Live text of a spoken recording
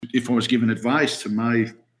if I was giving advice to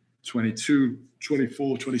my 22,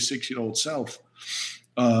 24, 26-year-old self.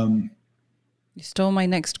 You stole my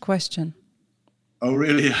next question. Oh,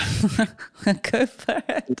 really? Go for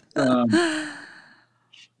it.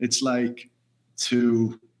 It's like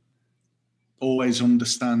to always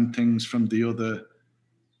understand things from the other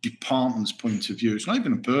department's point of view. It's not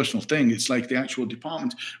even a personal thing. It's like the actual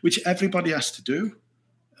department, which everybody has to do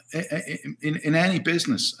in any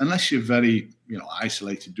business, unless you're very,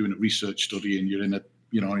 isolated doing a research study and you're in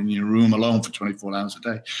your room alone for 24 hours a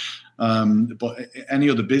day. But any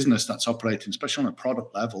other business that's operating, especially on a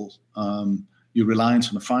product level, you're reliant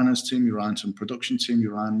on the finance team, you're reliant on the production team,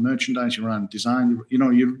 you're reliant on merchandise, you're reliant on design,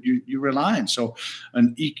 you're reliant. So,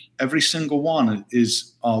 and every single one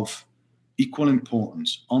is of equal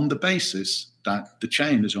importance on the basis that the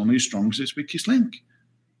chain is only as strong as its weakest link.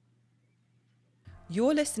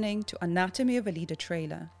 You're listening to Anatomy of a Leader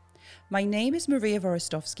trailer. My name is Maria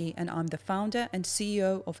Vorostovsky, and I'm the founder and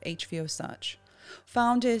CEO of HVO Search.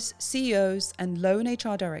 Founders, CEOs, and lone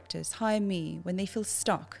HR directors hire me when they feel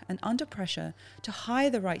stuck and under pressure to hire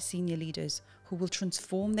the right senior leaders who will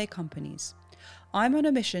transform their companies. I'm on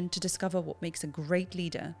a mission to discover what makes a great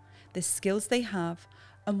leader, the skills they have,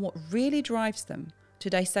 and what really drives them, to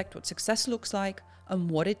dissect what success looks like and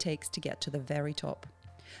what it takes to get to the very top.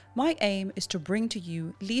 My aim is to bring to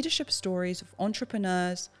you leadership stories of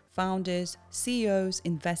entrepreneurs, founders, CEOs,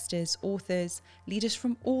 investors, authors, leaders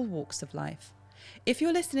from all walks of life. If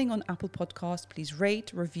you're listening on Apple Podcasts, please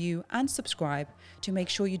rate, review, and subscribe to make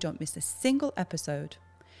sure you don't miss a single episode.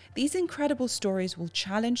 These incredible stories will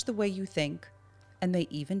challenge the way you think and may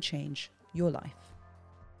even change your life.